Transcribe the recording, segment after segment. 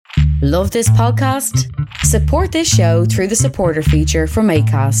Love this podcast? Support this show through the supporter feature from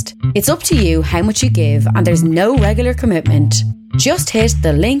Acast. It's up to you how much you give and there's no regular commitment. Just hit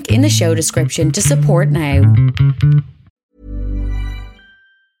the link in the show description to support now.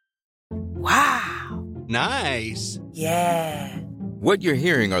 Wow. Nice. Yeah. What you're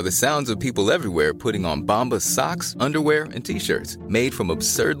hearing are the sounds of people everywhere putting on Bombas socks, underwear, and T-shirts made from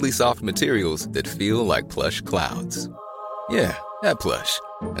absurdly soft materials that feel like plush clouds. Yeah, that plush.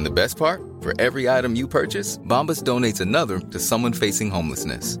 And the best part? For every item you purchase, Bombas donates another to someone facing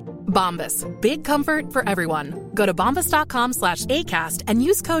homelessness. Bombas. Big comfort for everyone. Go to bombas.com/ACAST and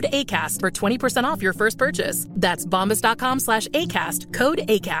use code ACAST for 20% off your first purchase. That's bombas.com/ACAST. Code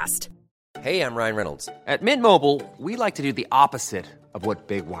ACAST. Hey, I'm Ryan Reynolds. At Mint Mobile, we like to do the opposite of what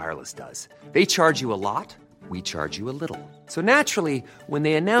Big Wireless does. They charge you a lot, we charge you a little. So naturally, when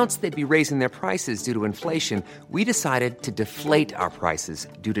they announced they'd be raising their prices due to inflation, we decided to deflate our prices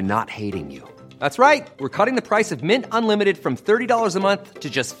due to not hating you. That's right. We're cutting the price of Mint Unlimited from $30 a month to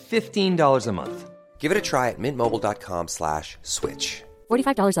just $15 a month. Give it a try at mintmobile.com/switch.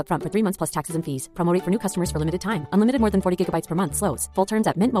 $45 up front for 3 months plus taxes and fees. Promo rate for new customers for limited time. Unlimited more than 40 gigabytes per month. Slows full terms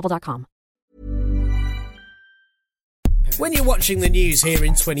at mintmobile.com. When you're watching the news here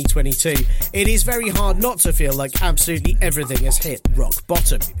in 2022, it is very hard not to feel like absolutely everything has hit rock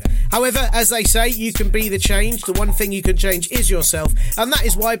bottom. However, as they say, you can be the change. The one thing you can change is yourself, and that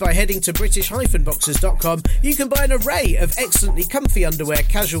is why by heading to british-boxers.com, you can buy an array of excellently comfy underwear,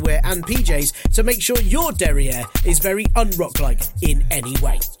 casual wear and PJs to make sure your derriere is very unrock-like in any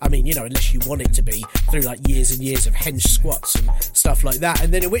way. I mean, you know, unless you want it to be through like years and years of hench squats and stuff like that,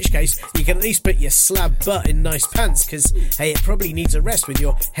 and then in which case you can at least put your slab butt in nice pants, because hey, it probably needs a rest with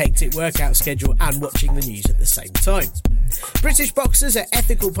your hectic workout schedule and watching the news at the same time. British Boxers are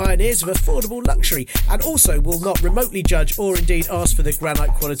ethical pioneers of affordable luxury and also will not remotely judge or indeed ask for the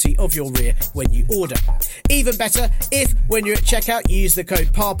granite quality of your rear when you order. Even better, if when you're at checkout you use the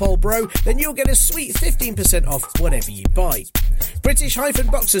code PARPOLBRO, then you'll get a sweet 15% off whatever you buy.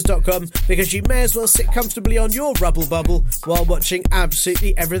 British-boxers.com, because you may as well sit comfortably on your rubble bubble while watching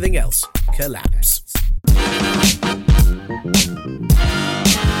absolutely everything else collapse.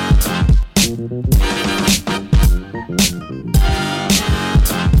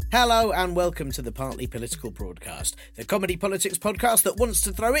 Hello and welcome to the Partly Political Broadcast, the comedy politics podcast that wants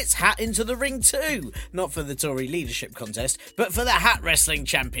to throw its hat into the ring too. Not for the Tory leadership contest, but for the hat wrestling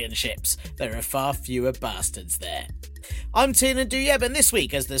championships. There are far fewer bastards there. I'm Tiernan Douieb, and this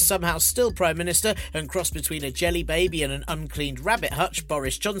week, as the somehow still Prime Minister and cross between a jelly baby and an uncleaned rabbit hutch,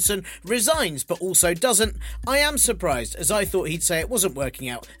 Boris Johnson resigns but also doesn't, I am surprised, as I thought he'd say it wasn't working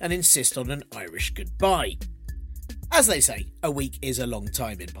out and insist on an Irish goodbye. As they say, a week is a long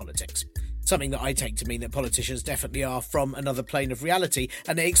time in politics. Something that I take to mean that politicians definitely are from another plane of reality,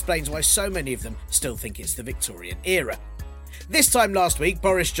 and it explains why so many of them still think it's the Victorian era. This time last week,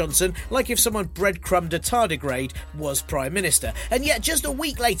 Boris Johnson, like if someone breadcrumbed a tardigrade, was Prime Minister. And yet just a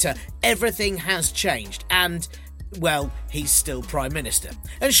week later, everything has changed and, well, he's still Prime Minister.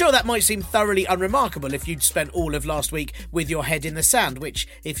 And sure, that might seem thoroughly unremarkable if you'd spent all of last week with your head in the sand, which,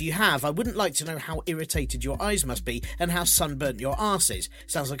 if you have, I wouldn't like to know how irritated your eyes must be and how sunburnt your arse is.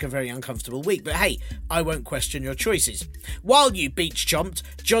 Sounds like a very uncomfortable week, but hey, I won't question your choices. While you beach chomped,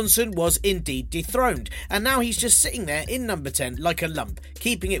 Johnson was indeed dethroned, and now he's just sitting there in number 10 like a lump,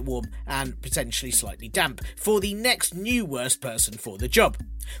 keeping it warm and potentially slightly damp for the next new worst person for the job.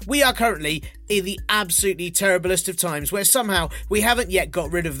 We are currently in the absolutely terriblest of times where somehow we haven't yet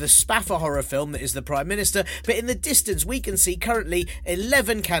got rid of the spaffer horror film that is the Prime Minister, but in the distance we can see currently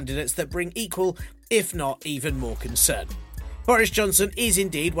 11 candidates that bring equal, if not even more concern. Boris Johnson is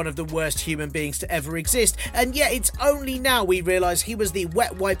indeed one of the worst human beings to ever exist, and yet it's only now we realise he was the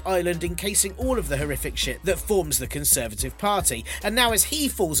wet wipe island encasing all of the horrific shit that forms the Conservative Party. And now as he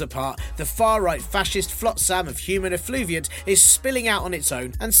falls apart, the far-right fascist flotsam of human effluviant is spilling out on its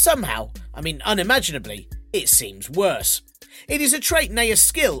own, and somehow, unimaginably, it seems worse. It is a trait, nay a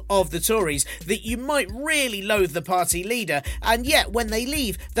skill, of the Tories that you might really loathe the party leader, and yet when they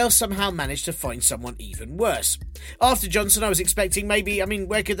leave, they'll somehow manage to find someone even worse. After Johnson, I was expecting maybe,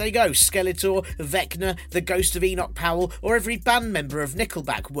 where could they go? Skeletor, Vecna, the ghost of Enoch Powell, or every band member of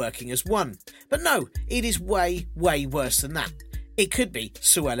Nickelback working as one. But no, it is way, way worse than that. It could be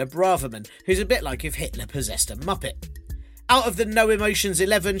Suella Braverman, who's a bit like if Hitler possessed a Muppet. Out of the No Emotions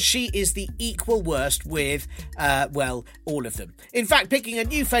 11, she is the equal worst with, all of them. In fact, picking a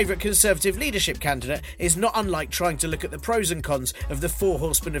new favourite Conservative leadership candidate is not unlike trying to look at the pros and cons of the Four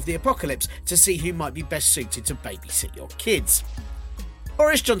Horsemen of the Apocalypse to see who might be best suited to babysit your kids.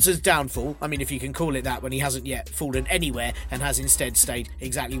 Boris Johnson's downfall, I mean if you can call it that when he hasn't yet fallen anywhere and has instead stayed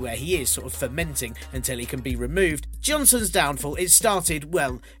exactly where he is, sort of fermenting until he can be removed. Johnson's downfall, it started,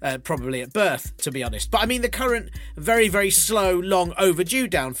 probably at birth, to be honest. But I mean the current very, very slow, long overdue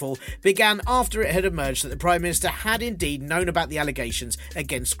downfall began after it had emerged that the Prime Minister had indeed known about the allegations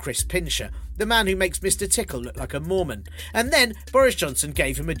against Chris Pincher, the man who makes Mr. Tickle look like a Mormon. And then Boris Johnson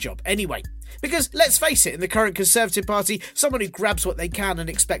gave him a job anyway. Because, let's face it, in the current Conservative Party, someone who grabs what they can and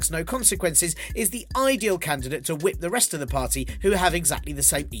expects no consequences is the ideal candidate to whip the rest of the party who have exactly the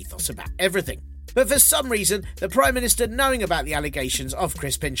same ethos about everything. But for some reason, the Prime Minister knowing about the allegations of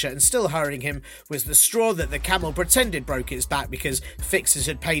Chris Pincher and still hiring him was the straw that the camel pretended broke its back because fixers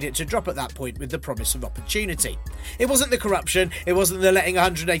had paid it to drop at that point with the promise of opportunity. It wasn't the corruption, it wasn't the letting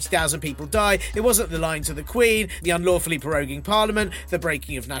 180,000 people die, it wasn't the lying to the Queen, the unlawfully proroguing Parliament, the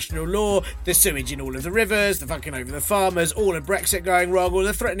breaking of national law, the sewage in all of the rivers, the fucking over the farmers, all of Brexit going wrong, or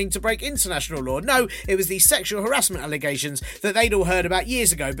the threatening to break international law. No, it was these sexual harassment allegations that they'd all heard about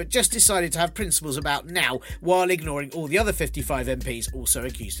years ago but just decided to have principles about now, while ignoring all the other 55 MPs also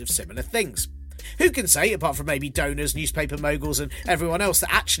accused of similar things. Who can say, apart from maybe donors, newspaper moguls and everyone else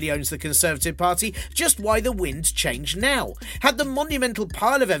that actually owns the Conservative Party, just why the wind changed now? Had the monumental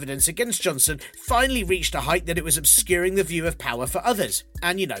pile of evidence against Johnson finally reached a height that it was obscuring the view of power for others?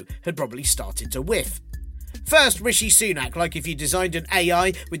 And, had probably started to whiff. First, Rishi Sunak, like if you designed an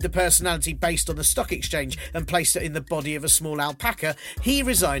AI with the personality based on the stock exchange and placed it in the body of a small alpaca, he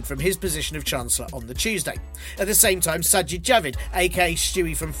resigned from his position of Chancellor on the Tuesday. At the same time, Sajid Javid, aka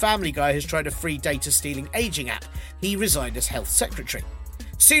Stewie from Family Guy, has tried a free data-stealing ageing app. He resigned as Health Secretary.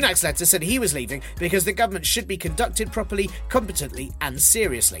 Sunak's letter said he was leaving because the government should be conducted properly, competently and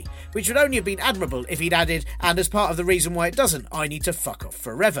seriously, which would only have been admirable if he'd added, and as part of the reason why it doesn't, I need to fuck off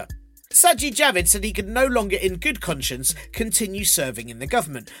forever. Sajid Javid said he could no longer in good conscience continue serving in the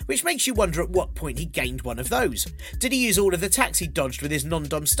government, which makes you wonder at what point he gained one of those. Did he use all of the tax he dodged with his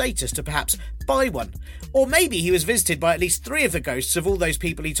non-dom status to perhaps buy one? Or maybe he was visited by at least 3 of the ghosts of all those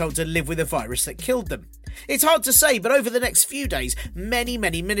people he told to live with a virus that killed them. It's hard to say, but over the next few days, many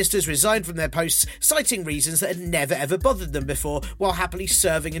ministers resigned from their posts, citing reasons that had never ever bothered them before, while happily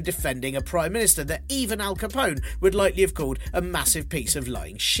serving and defending a Prime Minister that even Al Capone would likely have called a massive piece of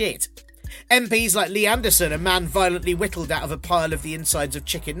lying shit. MPs like Lee Anderson, a man violently whittled out of a pile of the insides of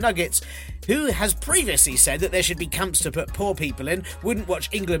chicken nuggets, who has previously said that there should be camps to put poor people in, wouldn't watch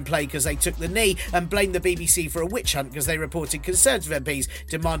England play because they took the knee, and blamed the BBC for a witch hunt because they reported Conservative MPs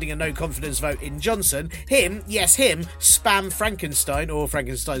demanding a no-confidence vote in Johnson. Him, Spam Frankenstein, or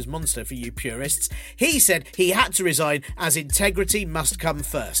Frankenstein's monster for you purists, he said he had to resign as integrity must come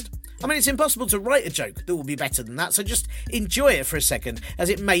first. I mean, it's impossible to write a joke that will be better than that, so just enjoy it for a second, as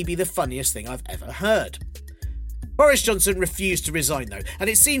it may be the funniest thing I've ever heard. Boris Johnson refused to resign though, and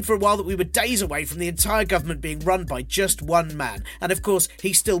it seemed for a while that we were days away from the entire government being run by just one man, and of course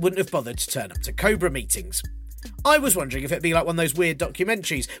he still wouldn't have bothered to turn up to Cobra meetings. I was wondering if it'd be like one of those weird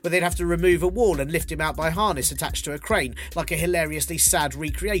documentaries where they'd have to remove a wall and lift him out by harness attached to a crane, like a hilariously sad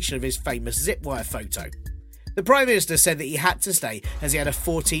recreation of his famous Zipwire photo. The Prime Minister said that he had to stay as he had a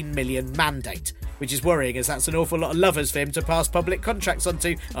 14 million mandate, which is worrying as that's an awful lot of lovers for him to pass public contracts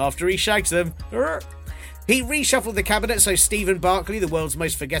onto after he shags them. He reshuffled the cabinet so Stephen Barclay, the world's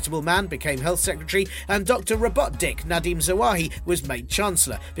most forgettable man, became Health Secretary, and Dr. Robot Dick Nadim Zawahi was made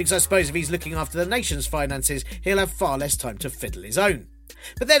Chancellor, because I suppose if he's looking after the nation's finances, he'll have far less time to fiddle his own.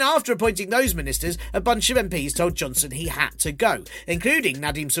 But then after appointing those ministers, a bunch of MPs told Johnson he had to go, including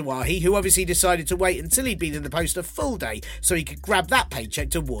Nadim Zawahi, who obviously decided to wait until he'd been in the post a full day so he could grab that paycheck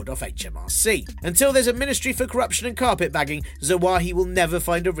to ward off HMRC. Until there's a Ministry for Corruption and Carpetbagging, Zawahi will never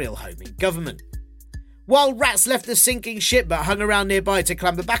find a real home in government. While rats left the sinking ship but hung around nearby to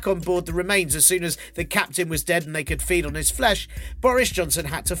clamber back on board the remains as soon as the captain was dead and they could feed on his flesh, Boris Johnson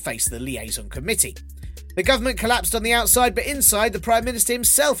had to face the liaison committee. The government collapsed on the outside, but inside the Prime Minister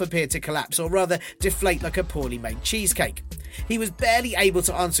himself appeared to collapse, or rather deflate like a poorly made cheesecake. He was barely able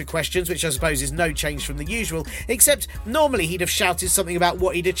to answer questions, which I suppose is no change from the usual, except normally he'd have shouted something about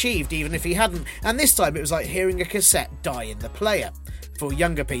what he'd achieved even if he hadn't, and this time it was like hearing a cassette die in the player. For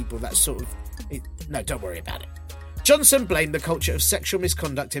younger people, that's sort of... No, don't worry about it. Johnson blamed the culture of sexual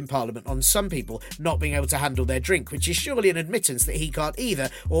misconduct in Parliament on some people not being able to handle their drink, which is surely an admittance that he can't either,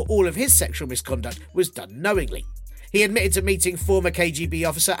 or all of his sexual misconduct was done knowingly. He admitted to meeting former KGB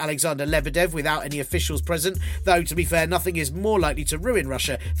officer Alexander Lebedev without any officials present, though to be fair, nothing is more likely to ruin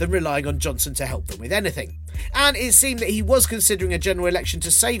Russia than relying on Johnson to help them with anything. And it seemed that he was considering a general election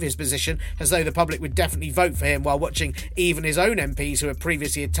to save his position, as though the public would definitely vote for him, while watching even his own MPs who had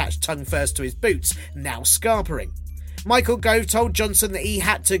previously attached tongue first to his boots now scarpering. Michael Gove told Johnson that he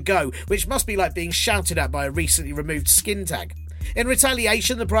had to go, which must be like being shouted at by a recently removed skin tag. In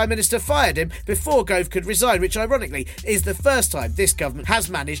retaliation, the Prime Minister fired him before Gove could resign, which ironically is the first time this government has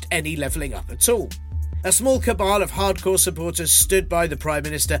managed any levelling up at all. A small cabal of hardcore supporters stood by the Prime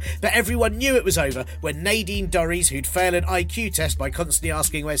Minister, but everyone knew it was over when Nadine Dorries, who'd failed an IQ test by constantly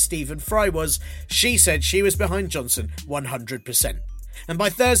asking where Stephen Fry was, she said she was behind Johnson 100%. And by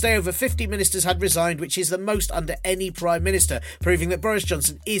Thursday, over 50 ministers had resigned, which is the most under any Prime Minister, proving that Boris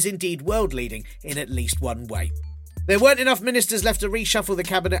Johnson is indeed world-leading in at least one way. There weren't enough ministers left to reshuffle the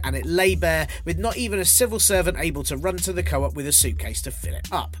cabinet, and it lay bare, with not even a civil servant able to run to the Co-op with a suitcase to fill it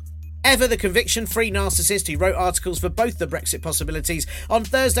up. Ever the conviction-free narcissist who wrote articles for both the Brexit possibilities, on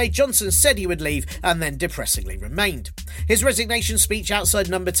Thursday Johnson said he would leave and then depressingly remained. His resignation speech outside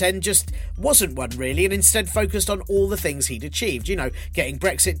Number 10 just wasn't one really, and instead focused on all the things he'd achieved. You know, getting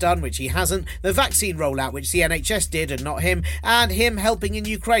Brexit done, which he hasn't, the vaccine rollout, which the NHS did and not him, and him helping in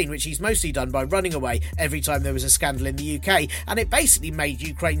Ukraine, which he's mostly done by running away every time there was a scandal in the UK, and it basically made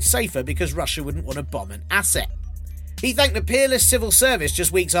Ukraine safer because Russia wouldn't want to bomb an asset. He thanked the peerless civil service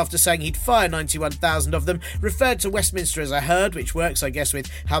just weeks after saying he'd fire 91,000 of them, referred to Westminster as a herd, which works, I guess,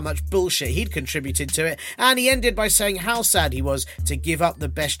 with how much bullshit he'd contributed to it, and he ended by saying how sad he was to give up the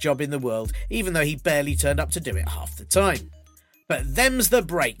best job in the world, even though he barely turned up to do it half the time. But them's the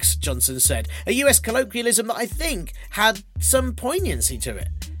breaks, Johnson said, a US colloquialism that I think had some poignancy to it,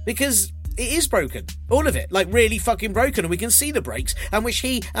 because it is broken. All of it. Like really fucking broken, and we can see the breaks, and wish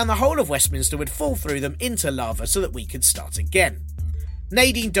he and the whole of Westminster would fall through them into lava so that we could start again.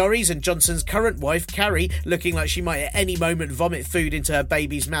 Nadine Dorries and Johnson's current wife, Carrie, looking like she might at any moment vomit food into her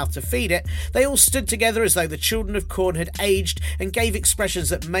baby's mouth to feed it, they all stood together as though the children of corn had aged and gave expressions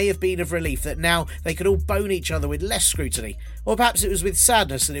that may have been of relief that now they could all bone each other with less scrutiny. Or perhaps it was with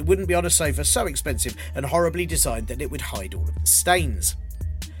sadness that it wouldn't be on a sofa so expensive and horribly designed that it would hide all of the stains.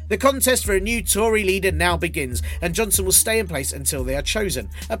 The contest for a new Tory leader now begins, and Johnson will stay in place until they are chosen.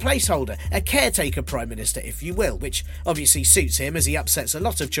 A placeholder, a caretaker Prime Minister, if you will, which obviously suits him as he upsets a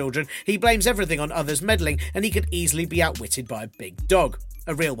lot of children, he blames everything on others meddling, and he could easily be outwitted by a big dog.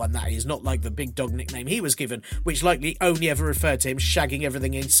 A real one, that is, not like the big dog nickname he was given, which likely only ever referred to him shagging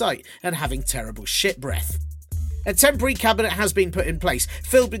everything in sight and having terrible shit breath. A temporary cabinet has been put in place,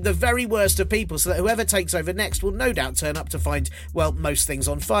 filled with the very worst of people, so that whoever takes over next will no doubt turn up to find, well, most things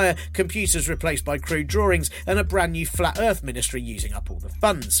on fire, computers replaced by crude drawings, and a brand new Flat Earth ministry using up all the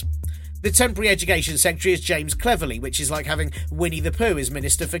funds. The temporary education secretary is James Cleverly, which is like having Winnie the Pooh as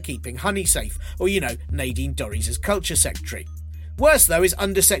Minister for Keeping Honey Safe, or, you know, Nadine Dorries as Culture Secretary. Worse, though, is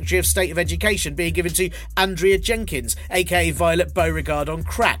Under-Secretary of State of Education being given to Andrea Jenkins, aka Violet Beauregard on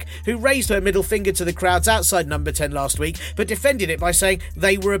crack, who raised her middle finger to the crowds outside Number 10 last week, but defended it by saying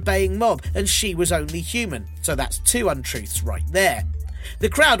they were a baying mob and she was only human. So that's two untruths right there. The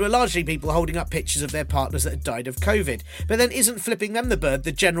crowd were largely people holding up pictures of their partners that had died of COVID, but then isn't flipping them the bird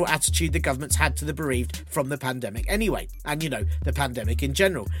the general attitude the government's had to the bereaved from the pandemic anyway, and, you know, the pandemic in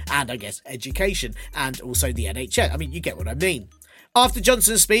general, and I guess education, and also the NHS. I mean, you get what I mean. After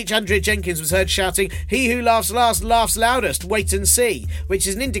Johnson's speech, Andrea Jenkins was heard shouting, "He who laughs last laughs loudest, wait and see," which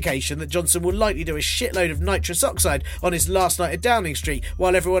is an indication that Johnson will likely do a shitload of nitrous oxide on his last night at Downing Street,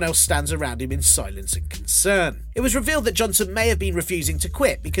 while everyone else stands around him in silence and concern. It was revealed that Johnson may have been refusing to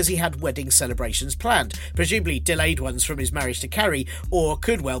quit because he had wedding celebrations planned, presumably delayed ones from his marriage to Carrie, or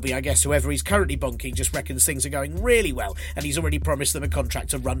could well be, I guess, whoever he's currently bonking just reckons things are going really well, and he's already promised them a contract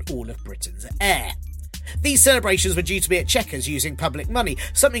to run all of Britain's air. These celebrations were due to be at Chequers using public money,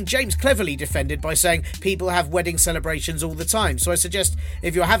 something James Cleverly defended by saying people have wedding celebrations all the time, so I suggest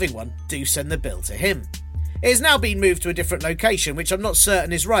if you're having one, do send the bill to him. It has now been moved to a different location, which I'm not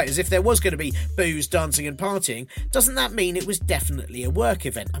certain is right, as if there was going to be booze, dancing and partying, doesn't that mean it was definitely a work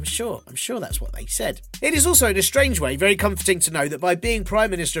event? I'm sure that's what they said. It is also, in a strange way, very comforting to know that by being Prime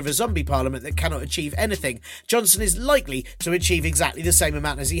Minister of a zombie parliament that cannot achieve anything, Johnson is likely to achieve exactly the same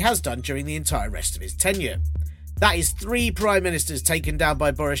amount as he has done during the entire rest of his tenure. That is 3 Prime Ministers taken down by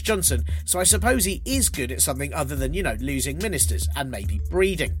Boris Johnson, so I suppose he is good at something other than, losing ministers and maybe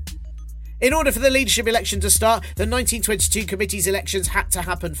breeding. In order for the leadership election to start, the 1922 committee's elections had to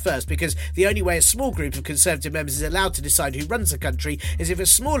happen first, because the only way a small group of Conservative members is allowed to decide who runs the country is if a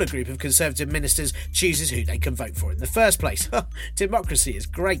smaller group of Conservative ministers chooses who they can vote for in the first place. Democracy is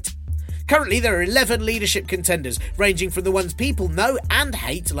great. Currently, there are 11 leadership contenders, ranging from the ones people know and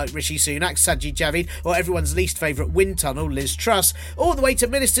hate, like Rishi Sunak, Sajid Javid, or everyone's least favourite wind tunnel, Liz Truss, all the way to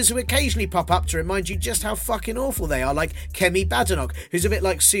ministers who occasionally pop up to remind you just how fucking awful they are, like Kemi Badenoch, who's a bit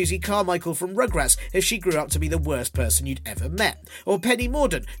like Susie Carmichael from Rugrats if she grew up to be the worst person you'd ever met, or Penny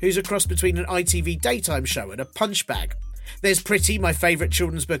Mordaunt, who's a cross between an ITV daytime show and a punch bag. There's Pretty, my favourite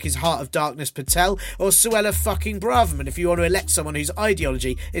children's book is Heart of Darkness Patel, or Suella fucking Braverman if you want to elect someone whose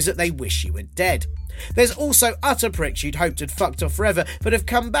ideology is that they wish you were dead. There's also utter pricks you'd hoped had fucked off forever but have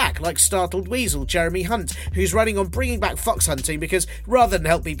come back, like Startled Weasel Jeremy Hunt, who's running on bringing back fox hunting because rather than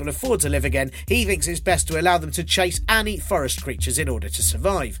help people afford to live again, he thinks it's best to allow them to chase and eat forest creatures in order to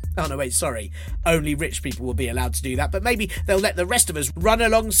survive. Oh no, wait, sorry. Only rich people will be allowed to do that, but maybe they'll let the rest of us run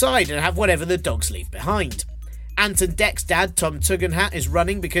alongside and have whatever the dogs leave behind. Ant and Dec's dad, Tom Tugendhat, is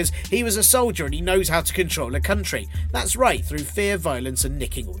running because he was a soldier and he knows how to control a country. That's right, through fear, violence and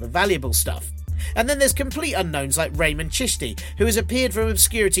nicking all the valuable stuff. And then there's complete unknowns like Raymond Chishti, who has appeared from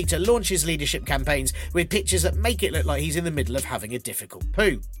obscurity to launch his leadership campaigns with pictures that make it look like he's in the middle of having a difficult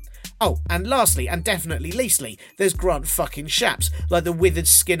poo. Oh, and lastly, and definitely leastly, there's Grant fucking Shapps, like the withered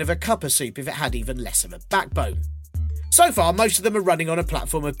skin of a cup of soup if it had even less of a backbone. So far, most of them are running on a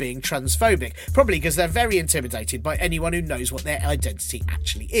platform of being transphobic, probably because they're very intimidated by anyone who knows what their identity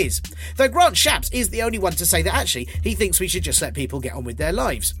actually is. Though Grant Shapps is the only one to say that actually he thinks we should just let people get on with their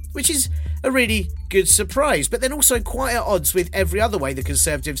lives, which is a really good surprise, but then also quite at odds with every other way the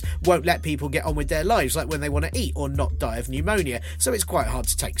Conservatives won't let people get on with their lives, like when they want to eat or not die of pneumonia, so it's quite hard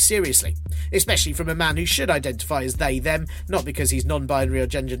to take seriously. Especially from a man who should identify as they, them, not because he's non-binary or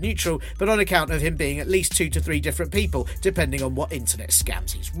gender neutral, but on account of him being at least 2 to 3 different people, depending on what internet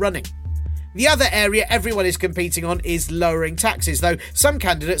scams he's running. The other area everyone is competing on is lowering taxes, though some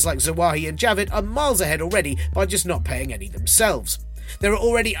candidates like Zawahi and Javid are miles ahead already by just not paying any themselves. There are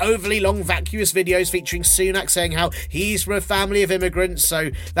already overly long vacuous videos featuring Sunak saying how he's from a family of immigrants,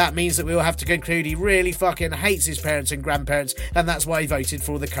 so that means that we will have to conclude he really fucking hates his parents and grandparents, and that's why he voted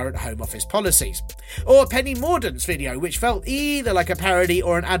for the current Home Office policies. Or Penny Mordaunt's video, which felt either like a parody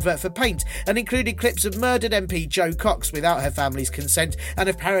or an advert for paint, and included clips of murdered MP Jo Cox without her family's consent, and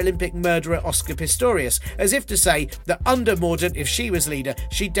of Paralympic murderer Oscar Pistorius, as if to say that under Mordaunt, if she was leader,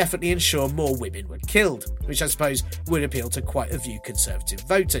 she'd definitely ensure more women were killed, which I suppose would appeal to quite a few Conservative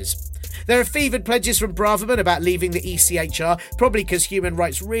voters. There are fevered pledges from Braverman about leaving the ECHR, probably because human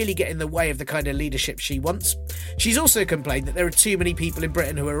rights really get in the way of the kind of leadership she wants. She's also complained that there are too many people in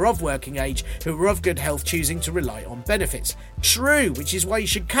Britain who are of working age, who are of good health, choosing to rely on benefits. True, which is why you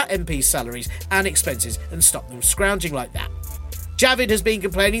should cut MPs' salaries and expenses and stop them scrounging like that. Javid has been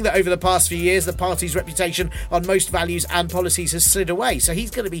complaining that over the past few years the party's reputation on most values and policies has slid away, so he's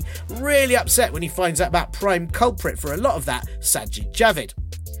going to be really upset when he finds out about prime culprit for a lot of that, Sajid Javid.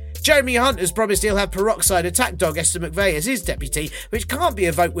 Jeremy Hunt has promised he'll have peroxide attack dog Esther McVey as his deputy, which can't be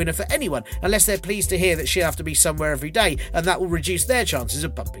a vote winner for anyone unless they're pleased to hear that she'll have to be somewhere every day, and that will reduce their chances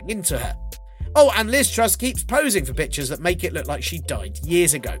of bumping into her. Oh, and Liz Truss keeps posing for pictures that make it look like she died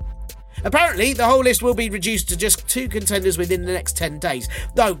years ago. Apparently, the whole list will be reduced to just 2 contenders within the next 10 days,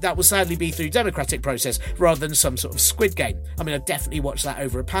 though that will sadly be through democratic process rather than some sort of Squid Game. I mean, I'd definitely watch that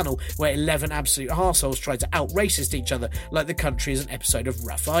over a panel where 11 absolute arseholes try to out-racist each other like the country is an episode of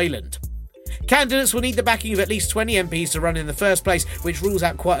Rough Island. Candidates will need the backing of at least 20 MPs to run in the first place, which rules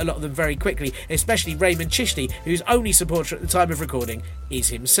out quite a lot of them very quickly, especially Raymond Chishti, whose only supporter at the time of recording is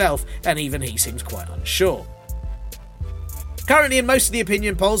himself, and even he seems quite unsure. Currently in most of the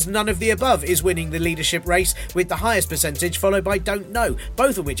opinion polls, none of the above is winning the leadership race, with the highest percentage followed by Don't Know,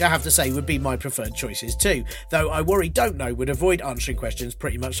 both of which I have to say would be my preferred choices too, though I worry Don't Know would avoid answering questions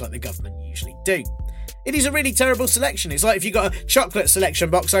pretty much like the government usually do. It is a really terrible selection. It's like if you got a chocolate selection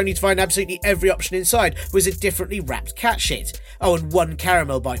box only to find absolutely every option inside was a differently wrapped cat shit. Oh, and one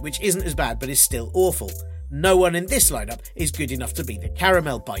caramel bite, which isn't as bad but is still awful. No one in this lineup is good enough to be the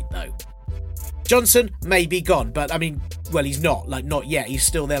caramel bite though. Johnson may be gone, but I mean, well, he's not yet. He's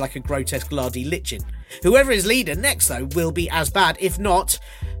still there like a grotesque lardy lichen. Whoever is leader next, though, will be as bad, if not,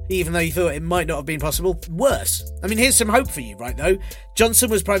 even though you thought it might not have been possible, worse. I mean, here's some hope for you, right, though? Johnson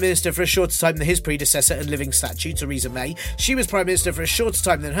was Prime Minister for a shorter time than his predecessor and living statue, Theresa May. She was Prime Minister for a shorter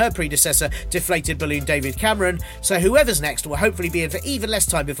time than her predecessor, deflated balloon David Cameron. So whoever's next will hopefully be in for even less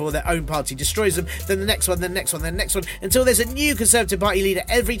time before their own party destroys them, then the next one, then the next one, then the next one, until there's a new Conservative Party leader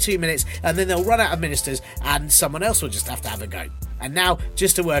every 2 minutes, and then they'll run out of ministers, and someone else will just have to have a go. And now,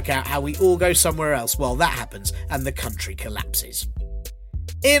 just to work out how we all go somewhere else while that happens and the country collapses.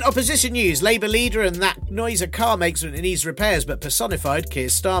 In opposition news, Labour leader and that noise a car makes when it needs repairs but personified, Keir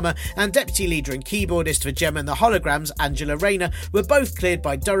Starmer, and deputy leader and keyboardist for Gemma and the Holograms, Angela Rayner, were both cleared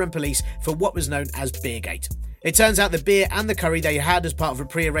by Durham police for what was known as Beergate. It turns out the beer and the curry they had as part of a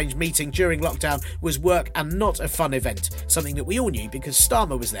pre-arranged meeting during lockdown was work and not a fun event, something that we all knew because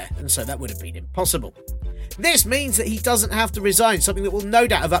Starmer was there, and so that would have been impossible. This means that he doesn't have to resign, something that will no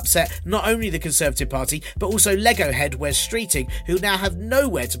doubt have upset not only the Conservative Party, but also Lego head Wes Streeting, who now have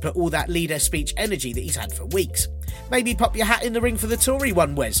nowhere to put all that leader speech energy that he's had for weeks. Maybe pop your hat in the ring for the Tory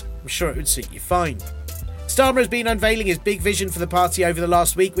one, Wes. I'm sure it would suit you fine. Starmer has been unveiling his big vision for the party over the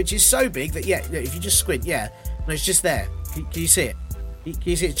last week, which is so big that, if you just squint, no, it's just there. Can you see it? Can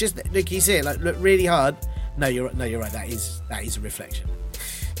you see it? It's just, look, can you see it? Like, look really hard. No, you're right. That is a reflection.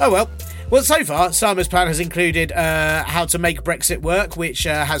 Oh well, so far, Starmer's plan has included how to make Brexit work, which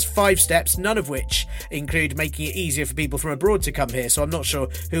has 5 steps, none of which include making it easier for people from abroad to come here, so I'm not sure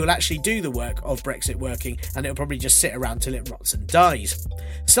who will actually do the work of Brexit working, and it'll probably just sit around till it rots and dies.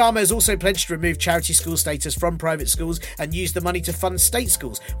 Starmer has also pledged to remove charity school status from private schools and use the money to fund state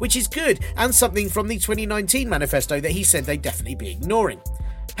schools, which is good, and something from the 2019 manifesto that he said they'd definitely be ignoring.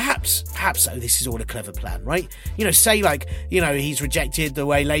 Perhaps, though, this is all a clever plan, right? Say he's rejected the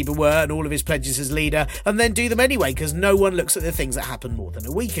way Labour were and all of his pledges as leader, and then do them anyway, because no one looks at the things that happened more than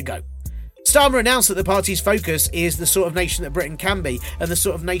a week ago. Starmer announced that the party's focus is the sort of nation that Britain can be, and the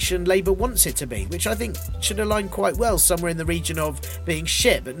sort of nation Labour wants it to be, which I think should align quite well somewhere in the region of being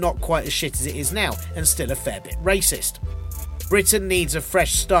shit, but not quite as shit as it is now, and still a fair bit racist. Britain needs a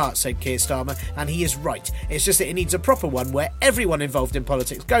fresh start, said Keir Starmer, and he is right. It's just that it needs a proper one where everyone involved in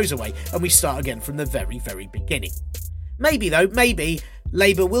politics goes away and we start again from the very, very beginning. Maybe,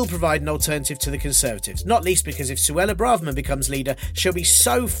 Labour will provide an alternative to the Conservatives, not least because if Suella Braverman becomes leader, she'll be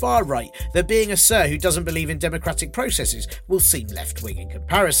so far right that being a Sir who doesn't believe in democratic processes will seem left-wing in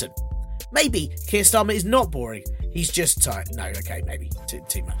comparison. Maybe Keir Starmer is not boring. He's just tired. No, okay, maybe.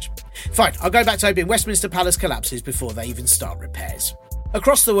 Too much. Fine, I'll go back to hoping Westminster Palace collapses before they even start repairs.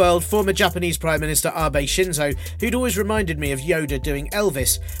 Across the world, former Japanese Prime Minister Abe Shinzo, who'd always reminded me of Yoda doing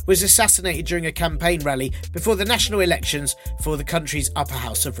Elvis, was assassinated during a campaign rally before the national elections for the country's upper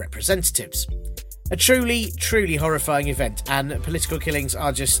house of representatives. A truly, truly horrifying event, and political killings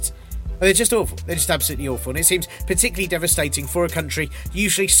are just... they're just awful. They're just absolutely awful. And it seems particularly devastating for a country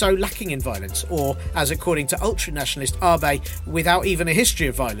usually so lacking in violence, or, as according to ultra-nationalist Abe, without even a history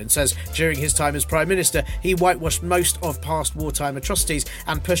of violence, as during his time as Prime Minister, he whitewashed most of past wartime atrocities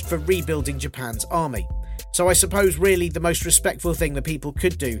and pushed for rebuilding Japan's army. So I suppose really the most respectful thing that people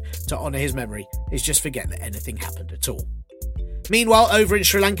could do to honour his memory is just forget that anything happened at all. Meanwhile, over in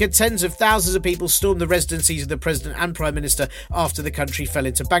Sri Lanka, tens of thousands of people stormed the residencies of the President and Prime Minister after the country fell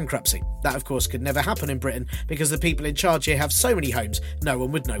into bankruptcy. That, of course, could never happen in Britain because the people in charge here have so many homes no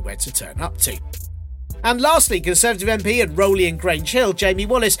one would know where to turn up to. And lastly, Conservative MP at Rowley and Grange Hill, Jamie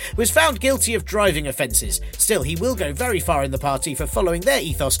Wallace, was found guilty of driving offences. Still, he will go very far in the party for following their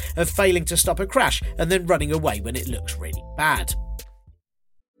ethos of failing to stop a crash and then running away when it looks really bad.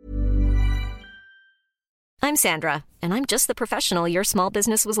 I'm Sandra, and I'm just the professional your small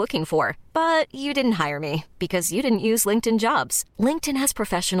business was looking for. But you didn't hire me because you didn't use LinkedIn Jobs. LinkedIn has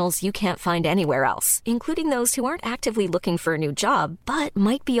professionals you can't find anywhere else, including those who aren't actively looking for a new job, but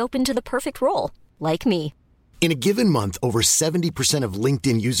might be open to the perfect role, like me. In a given month, over 70% of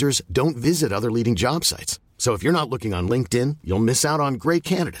LinkedIn users don't visit other leading job sites. So if you're not looking on LinkedIn, you'll miss out on great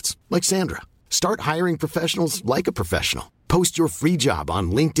candidates, like Sandra. Start hiring professionals like a professional. Post your free job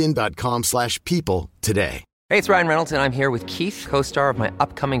on linkedin.com/people today. Hey, it's Ryan Reynolds, and I'm here with Keith, co-star of my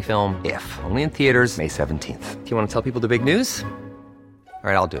upcoming film, If, only in theaters May 17th. Do you want to tell people the big news? All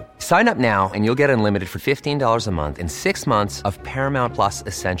right, I'll do it. Sign up now and you'll get unlimited for $15 a month and 6 months of Paramount Plus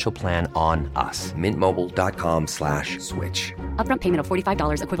Essential Plan on us. MintMobile.com/switch. Upfront payment of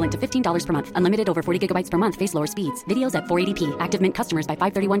 $45 equivalent to $15 per month. Unlimited over 40 gigabytes per month. Face lower speeds. Videos at 480p. Active Mint customers by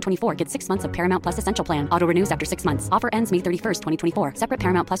 531.24 get 6 months of Paramount Plus Essential Plan. Auto renews after 6 months. Offer ends May 31st, 2024. Separate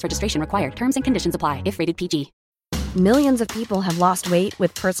Paramount Plus registration required. Terms and conditions apply if rated PG. Millions of people have lost weight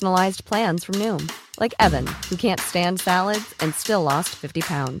with personalized plans from Noom. Like Evan, who can't stand salads and still lost 50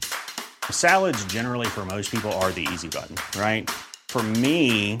 pounds. Salads generally for most people are the easy button, right? For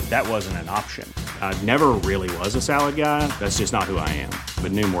me, that wasn't an option. I never really was a salad guy. That's just not who I am.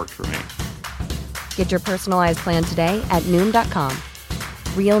 But Noom worked for me. Get your personalized plan today at Noom.com.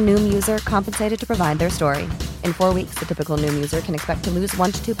 Real Noom user compensated to provide their story. In 4 weeks, the typical Noom user can expect to lose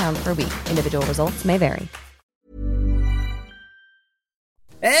 1 to 2 pounds per week. Individual results may vary.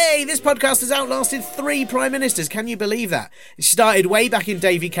 Hey, this podcast has outlasted 3 Prime Ministers. Can you believe that? It started way back in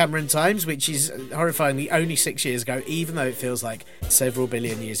David Cameron times, which is horrifyingly only 6 years ago, even though it feels like several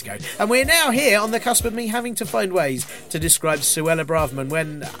billion years ago. And we're now here on the cusp of me having to find ways to describe Suella Braverman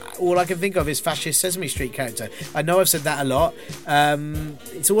when all I can think of is fascist Sesame Street character. I know I've said that a lot.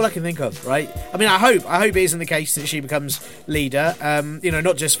 It's all I can think of, right? I mean, I hope it isn't the case that she becomes leader.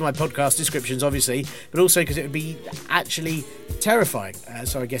 Not just for my podcast descriptions, obviously, but also because it would be actually terrifying.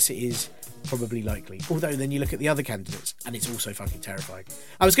 So I guess it is probably likely. Although then you look at the other candidates and it's also fucking terrifying.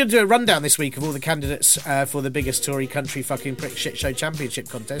 I was going to do a rundown this week of all the candidates for the biggest Tory country fucking prick shit show championship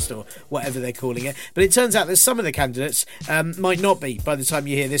contest, or whatever they're calling it. But it turns out that some of the candidates might not be by the time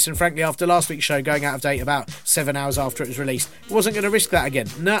you hear this. And frankly, after last week's show going out of date about 7 hours after it was released, I wasn't going to risk that again.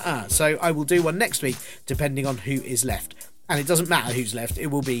 Nuh-uh. So I will do one next week, depending on who is left. And it doesn't matter who's left. It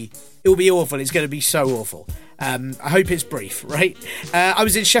will be awful. It's going to be so awful. I hope it's brief, right? I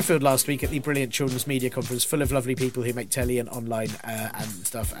was in Sheffield last week at the brilliant Children's Media Conference, full of lovely people who make telly and online and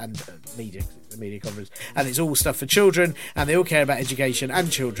stuff, and media conference. And it's all stuff for children, and they all care about education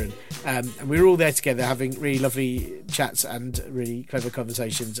and children. And we were all there together having really lovely chats and really clever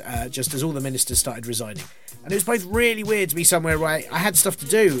conversations, just as all the ministers started resigning. And it was both really weird to be somewhere where I had stuff to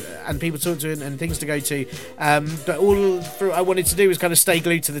do and people to talk to and things to go to. But all I wanted to do was kind of stay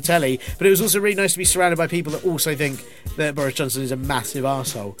glued to the telly. But it was also really nice to be surrounded by people that also think that Boris Johnson is a massive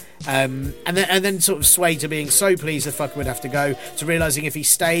arsehole. And then sort of sway to being so pleased the fucker would have to go, to realising if he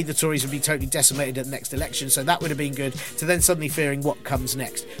stayed, the Tories would be totally decimated at the next election. So that would have been good, to then suddenly fearing what comes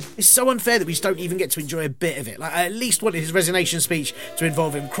next. It's so unfair that we just don't even get to enjoy a bit of it. Like, I at least wanted his resignation speech to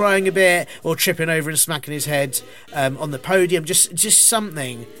involve him crying a bit or tripping over and smacking his head on the podium. Just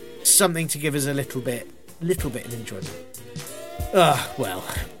something to give us a little bit of enjoyment. Well,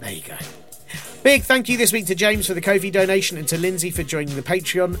 there you go. Big thank you this week to James for the Ko-fi donation and to Lindsay for joining the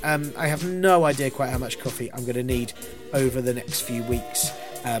Patreon. I have no idea quite how much coffee I'm going to need over the next few weeks.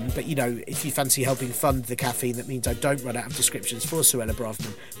 But, if you fancy helping fund the caffeine, that means I don't run out of descriptions for Suella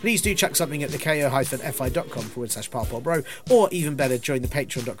Braverman, please do chuck something at the ko-fi.com/parpolbro, or even better, join the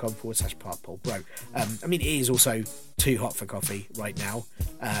patreon.com/parpolbro. It is also too hot for coffee right now.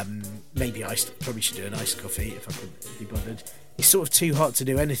 Maybe iced. Probably should do an iced coffee if I could be bothered. It's sort of too hot to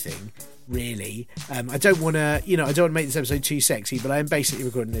do anything, really. I don't want to make this episode too sexy, but I am basically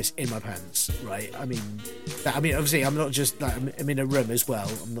recording this in my pants, right? Obviously, I'm not just like I'm in a room as well.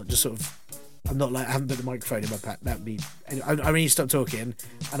 I'm not just I haven't put the microphone in my pants. That would be. I need to stop talking,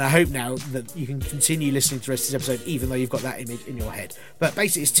 and I hope now that you can continue listening to the rest of this episode, even though you've got that image in your head. But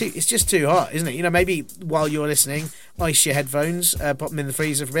basically, it's just too hot, isn't it? Maybe while you're listening, ice your headphones, pop them in the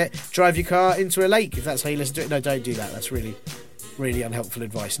freezer for a bit, drive your car into a lake if that's how you listen to it. No, don't do that. That's really unhelpful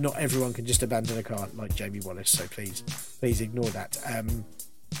advice. Not everyone can just abandon a car like Jamie Wallace, so please ignore that.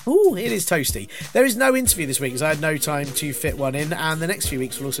 It is toasty. There is no interview this week because I had no time to fit one in, and the next few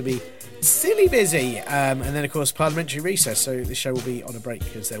weeks will also be silly busy. And then, of course, parliamentary recess, so the show will be on a break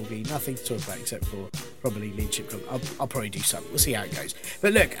because there will be nothing to talk about except for probably leadership. I'll probably do some. We'll see how it goes.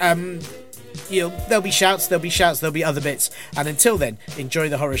 But look, there'll be shouts, there'll be other bits, and until then, enjoy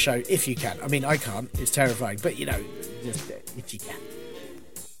the horror show if you can. I can't. It's terrifying, but just if you can.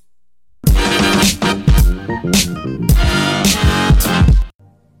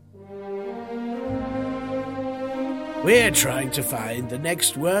 We're trying to find the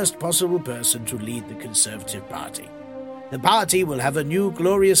next worst possible person to lead the Conservative Party. The party will have a new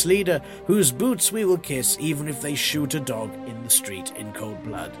glorious leader whose boots we will kiss even if they shoot a dog in the street in cold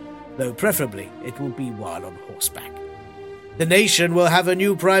blood, though preferably it will be while on horseback. The nation will have a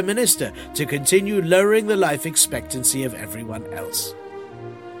new Prime Minister to continue lowering the life expectancy of everyone else.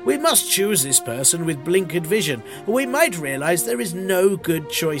 We must choose this person with blinkered vision, or we might realise there is no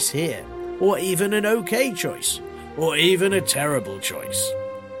good choice here, or even an okay choice, or even a terrible choice.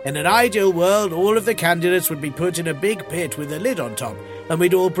 In an ideal world, all of the candidates would be put in a big pit with a lid on top, and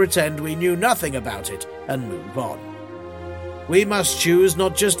we'd all pretend we knew nothing about it and move on. We must choose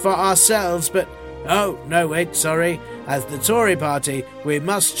not just for ourselves, but... As the Tory party, we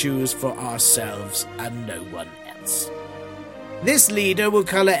must choose for ourselves and no one else. This leader will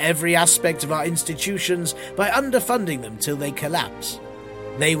colour every aspect of our institutions by underfunding them till they collapse.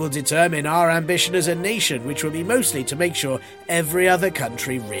 They will determine our ambition as a nation, which will be mostly to make sure every other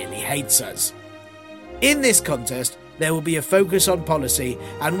country really hates us. In this contest, there will be a focus on policy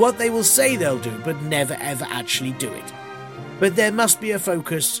and what they will say they'll do, but never ever actually do it. But there must be a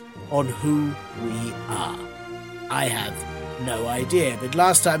focus on who we are. I have no idea, but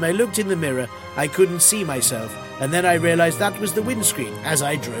last time I looked in the mirror, I couldn't see myself, and then I realised that was the windscreen as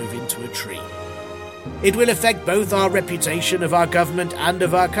I drove into a tree. It will affect both our reputation of our government and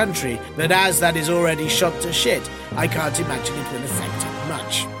of our country, but as that is already shot to shit, I can't imagine it will affect it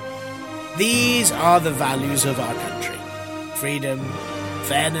much. These are the values of our country. Freedom,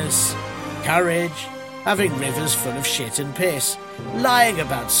 fairness, courage, having rivers full of shit and piss, lying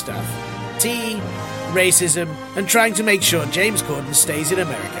about stuff, tea, racism, and trying to make sure James Corden stays in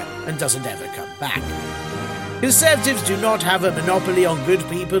America and doesn't ever come back. Conservatives do not have a monopoly on good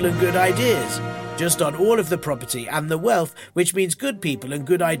people and good ideas, just on all of the property and the wealth, which means good people and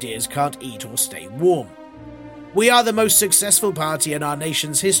good ideas can't eat or stay warm. We are the most successful party in our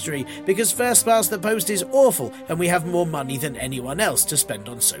nation's history because First Past the Post is awful and we have more money than anyone else to spend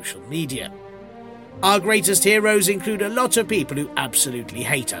on social media. Our greatest heroes include a lot of people who absolutely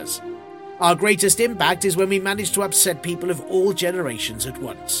hate us. Our greatest impact is when we manage to upset people of all generations at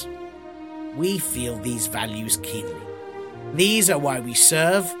once. We feel these values keenly. These are why we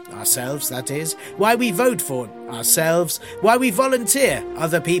serve, ourselves that is, why we vote for ourselves, why we volunteer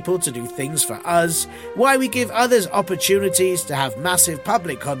other people to do things for us, why we give others opportunities to have massive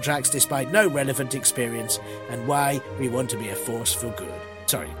public contracts despite no relevant experience, and why we want to be a force for good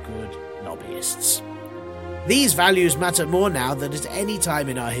lobbyists. These values matter more now than at any time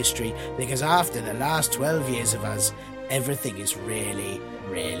in our history because after the last 12 years of us, everything is really,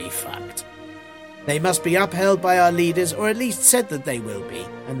 really fucked. They must be upheld by our leaders, or at least said that they will be,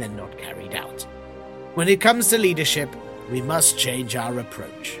 and then not carried out. When it comes to leadership, we must change our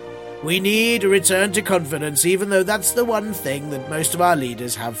approach. We need a return to confidence, even though that's the one thing that most of our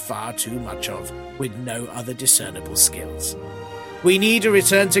leaders have far too much of, with no other discernible skills. We need a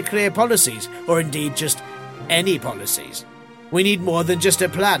return to clear policies, or indeed just any policies. We need more than just a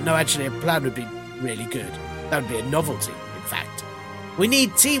plan. No, actually, a plan would be really good. That would be a novelty, in fact. We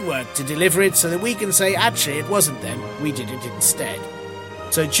need teamwork to deliver it so that we can say, actually, it wasn't them, we did it instead.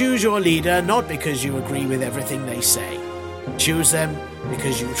 So choose your leader not because you agree with everything they say. Choose them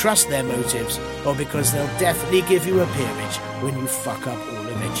because you trust their motives or because they'll definitely give you a peerage when you fuck up all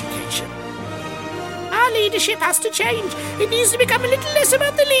of education. Our leadership has to change. It needs to become a little less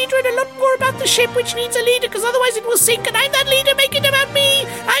about the leader and a lot more about the ship, which needs a leader, because otherwise it will sink, and I'm that leader, make it about me.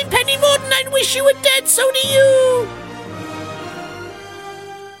 I'm Penny Morden, I wish you were dead, so do you.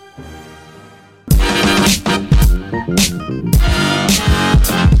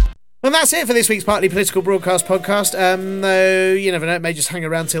 And that's it for this week's Partly Political Broadcast podcast, though you never know, it may just hang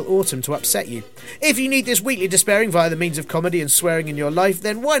around till autumn to upset you. If you need this weekly despairing via the means of comedy and swearing in your life,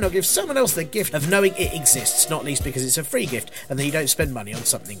 then why not give someone else the gift of knowing it exists, not least because it's a free gift and then you don't spend money on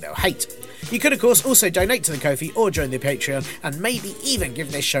something they'll hate. You could, of course, also donate to the Ko-fi or join the Patreon and maybe even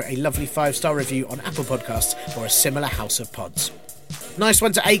give this show a lovely 5-star review on Apple Podcasts or a similar house of pods. Nice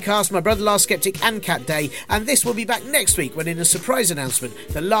one to Acast, My Brother Last Skeptic and Cat Day, and this will be back next week when in a surprise announcement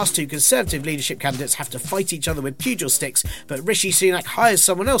the last two Conservative leadership candidates have to fight each other with pugil sticks, but Rishi Sunak hires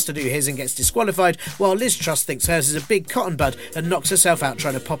someone else to do his and gets disqualified, while Liz Truss thinks hers is a big cotton bud and knocks herself out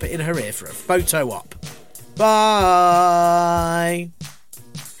trying to pop it in her ear for a photo op. Bye!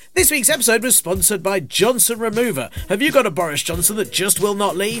 This week's episode was sponsored by Johnson Remover. Have you got a Boris Johnson that just will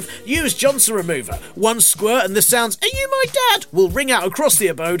not leave? Use Johnson Remover. One squirt and the sounds, "Are you my dad?" will ring out across the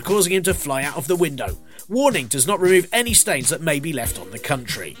abode, causing him to fly out of the window. Warning, does not remove any stains that may be left on the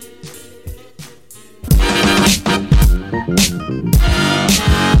country.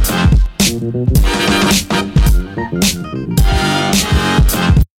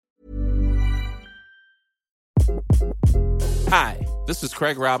 Hi, this is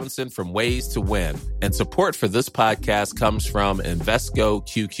Craig Robinson from Ways to Win, and support for this podcast comes from Invesco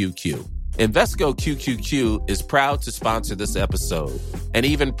QQQ. Invesco QQQ is proud to sponsor this episode, and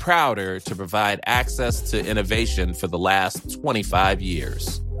even prouder to provide access to innovation for the last 25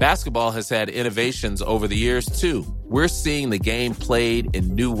 years. Basketball has had innovations over the years, too. We're seeing the game played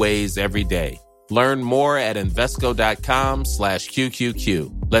in new ways every day. Learn more at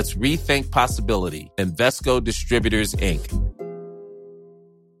Invesco.com/QQQ. Let's rethink possibility. Invesco Distributors, Inc.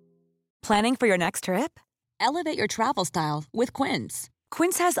 Planning for your next trip? Elevate your travel style with Quince.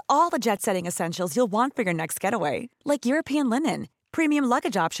 Quince has all the jet-setting essentials you'll want for your next getaway, like European linen, premium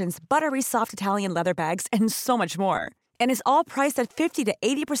luggage options, buttery soft Italian leather bags, and so much more. And is all priced at 50 to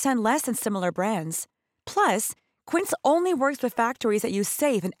 80% less than similar brands. Plus, Quince only works with factories that use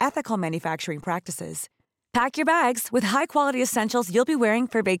safe and ethical manufacturing practices. Pack your bags with high-quality essentials you'll be wearing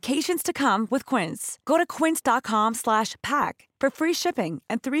for vacations to come with Quince. Go to quince.com/pack for free shipping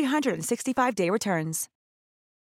and 365-day returns.